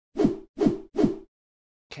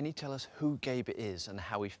Can you tell us who Gabe is and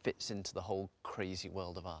how he fits into the whole crazy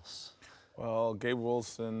world of Us? Well, Gabe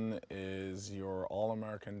Wilson is your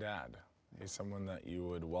all-American dad. He's someone that you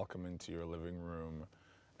would welcome into your living room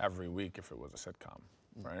every week if it was a sitcom,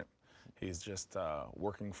 right? He's just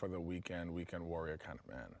working for the weekend warrior kind of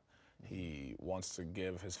man. He wants to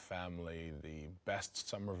give his family the best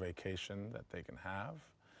summer vacation that they can have,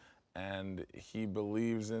 and he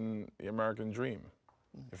believes in the American dream.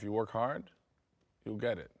 If you work hard, you'll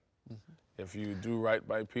get it. If you do right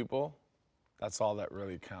by people, that's all that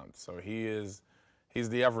really counts. So he's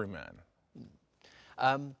the everyman.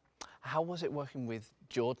 How was it working with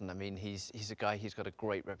Jordan? I mean, he's a guy, he's got a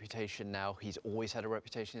great reputation now. He's always had a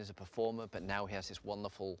reputation as a performer, but now he has this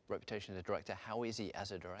wonderful reputation as a director. How is he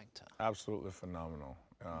as a director? Absolutely phenomenal.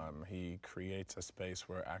 He creates a space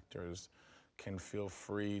where actors can feel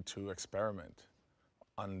free to experiment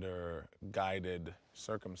under guided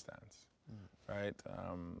circumstance, right?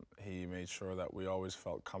 He made sure that we always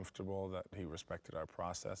felt comfortable, that he respected our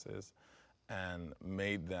processes, and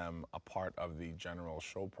made them a part of the general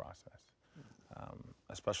show process.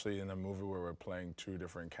 Especially in a movie where we're playing two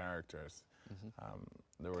different characters.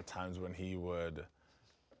 There were times when he would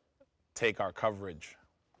take our coverage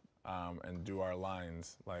and do our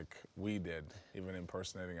lines like we did, even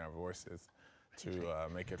impersonating our voices, to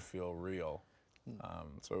make it feel real.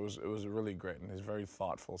 So it was really great, and he's very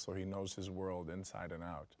thoughtful, so he knows his world inside and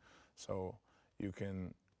out. So you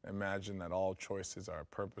can imagine that all choices are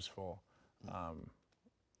purposeful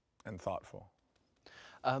and thoughtful.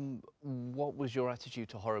 What was your attitude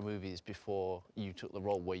to horror movies before you took the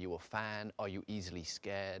role? Were you a fan? Are you easily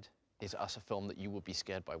scared? Is Us a film that you would be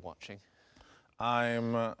scared by watching?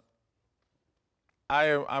 I'm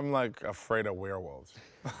like afraid of werewolves.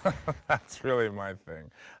 That's really my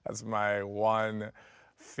thing. That's my one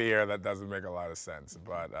fear that doesn't make a lot of sense.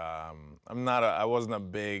 But I wasn't a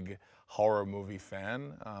big horror movie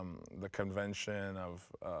fan. The convention of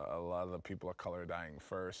a lot of the people of color dying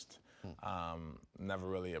first never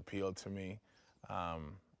really appealed to me.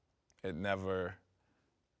 It never,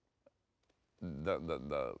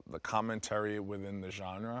 the commentary within the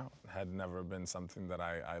genre had never been something that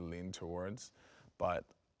I leaned towards. But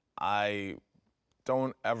I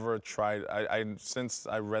don't ever try, since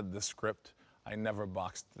I read the script, I never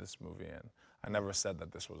boxed this movie in. I never said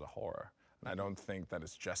that this was a horror. And I don't think that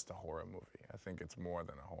it's just a horror movie. I think it's more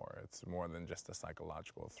than a horror. It's more than just a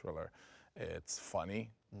psychological thriller. It's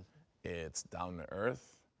funny, it's down to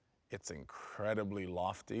earth, it's incredibly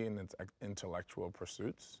lofty in its intellectual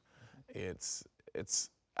pursuits. It's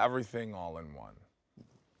everything all in one.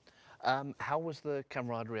 How was the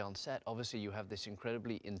camaraderie on set? Obviously, you have this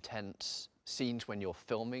incredibly intense scenes when you're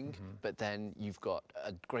filming, but then you've got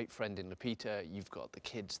a great friend in Lupita, you've got the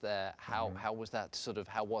kids there. How was that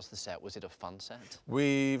how was the set? Was it a fun set?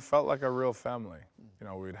 We felt like a real family. You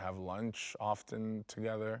know, we'd have lunch often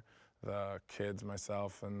together, the kids,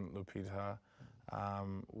 myself and Lupita.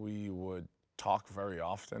 We would talk very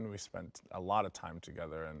often. We spent a lot of time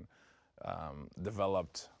together and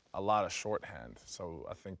developed a lot of shorthand. So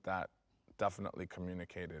I think that definitely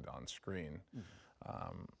communicated on screen.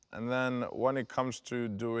 And then when it comes to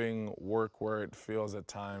doing work where it feels at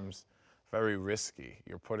times very risky,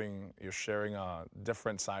 you're sharing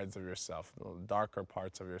different sides of yourself, darker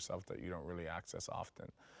parts of yourself that you don't really access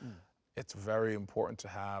often. It's very important to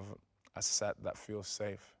have a set that feels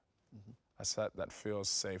safe, a set that feels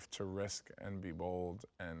safe to risk and be bold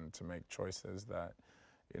and to make choices that,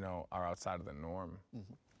 you know, are outside of the norm.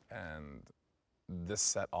 And this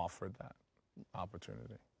set offered that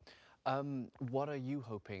opportunity. What are you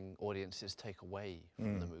hoping audiences take away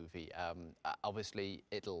from the movie? Obviously,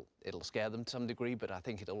 it'll scare them to some degree, but I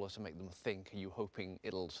think it'll also make them think. Are you hoping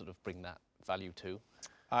it'll sort of bring that value too?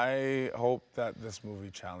 I hope that this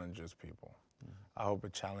movie challenges people. I hope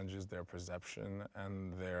it challenges their perception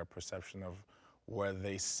and their perception of where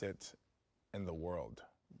they sit in the world.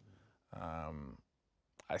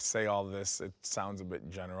 I say all this, it sounds a bit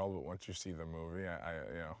general, but once you see the movie,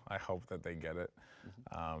 I hope that they get it.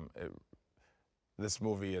 This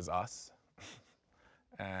movie is us,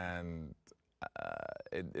 and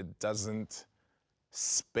it doesn't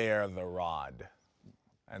spare the rod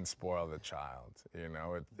and spoil the child. You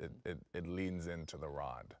know, it leans into the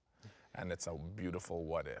rod, and it's a beautiful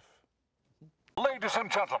what if. Ladies and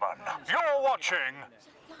gentlemen, you're watching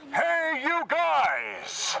Hey You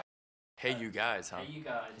Guys! Hey You Guys, huh? Hey You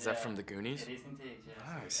Guys. Is that from the Goonies? It is indeed,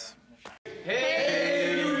 yeah. Nice.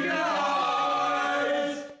 Hey You Guys!